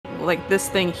like this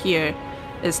thing here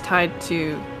is tied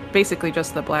to basically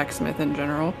just the blacksmith in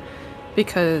general,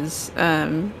 because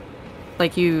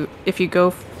like if you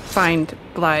go find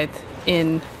Blythe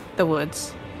in the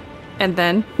woods, and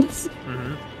then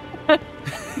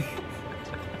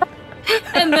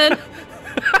and then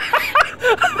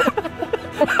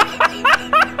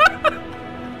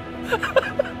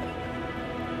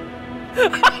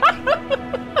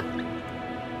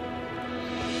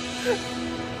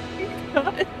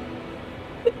God.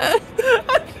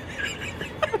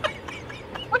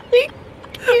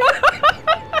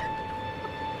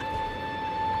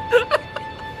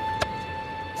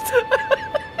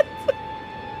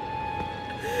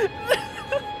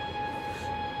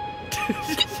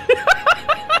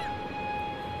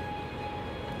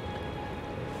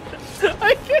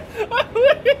 I can't. I'm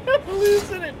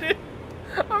losing it, dude.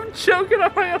 I'm choking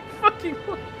on my own fucking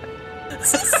life.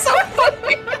 This is so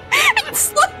funny.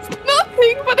 It's like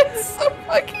nothing, but it's so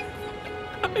fucking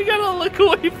funny. I gotta look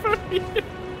away from you.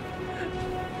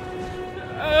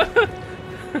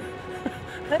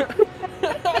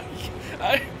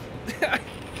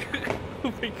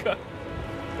 Oh my god.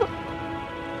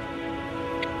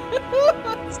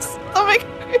 Stomach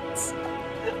hurts.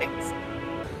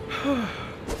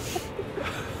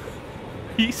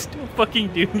 Are you still fucking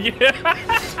doing it?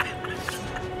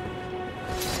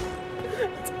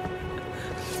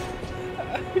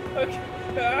 Okay.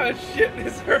 Ah, shit,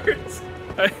 this hurts.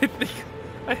 I think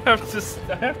I have to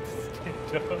stand up.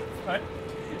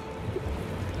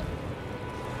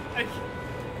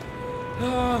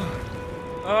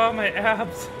 Oh, my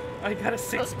abs. I got a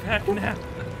six-pack now.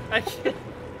 I can't.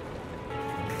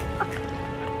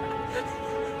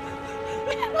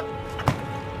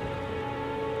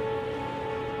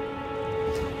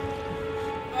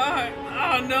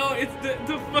 Oh no, it's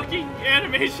the fucking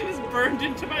animation is burned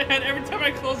into my head. Every time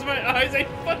I close my eyes, I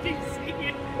fucking see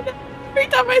it. Every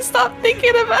time I stop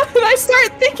thinking about it, I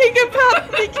start thinking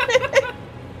about it again.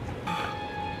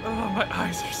 Oh, my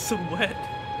eyes are so wet.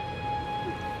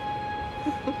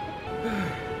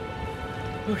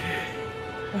 Okay.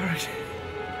 Alright.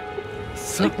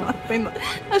 So like laughing.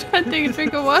 I was trying to take a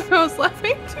drink of water. I was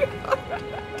laughing too hard.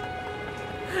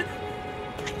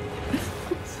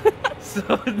 So,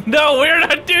 no, we're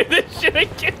not doing this shit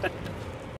again.